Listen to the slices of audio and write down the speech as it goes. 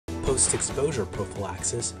post-exposure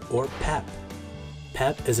prophylaxis, or PEP.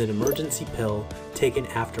 PEP is an emergency pill taken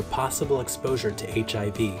after possible exposure to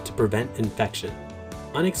HIV to prevent infection.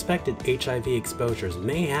 Unexpected HIV exposures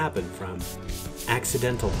may happen from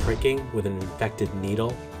accidental pricking with an infected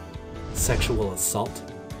needle, sexual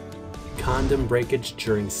assault, condom breakage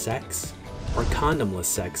during sex, or condomless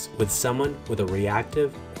sex with someone with a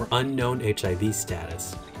reactive or unknown HIV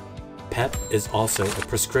status. PEP is also a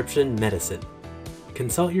prescription medicine.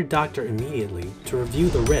 Consult your doctor immediately to review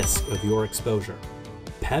the risk of your exposure.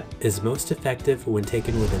 PEP is most effective when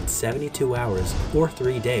taken within 72 hours or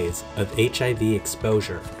 3 days of HIV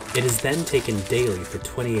exposure. It is then taken daily for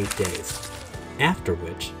 28 days, after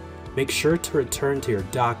which, make sure to return to your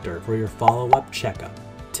doctor for your follow-up checkup.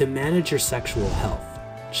 To manage your sexual health,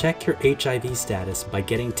 check your HIV status by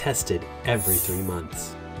getting tested every 3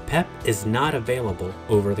 months. PEP is not available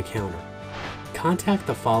over the counter. Contact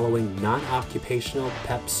the following non-occupational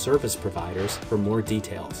PEP service providers for more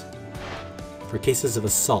details. For cases of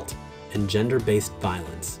assault and gender-based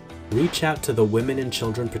violence, reach out to the Women and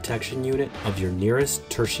Children Protection Unit of your nearest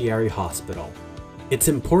tertiary hospital. It's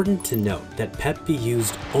important to note that PEP be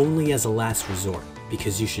used only as a last resort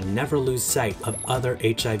because you should never lose sight of other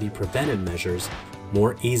HIV preventive measures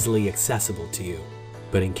more easily accessible to you.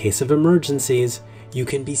 But in case of emergencies, you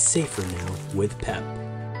can be safer now with PEP.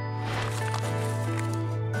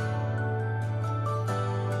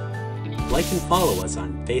 Like and follow us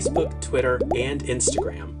on Facebook, Twitter, and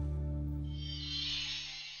Instagram.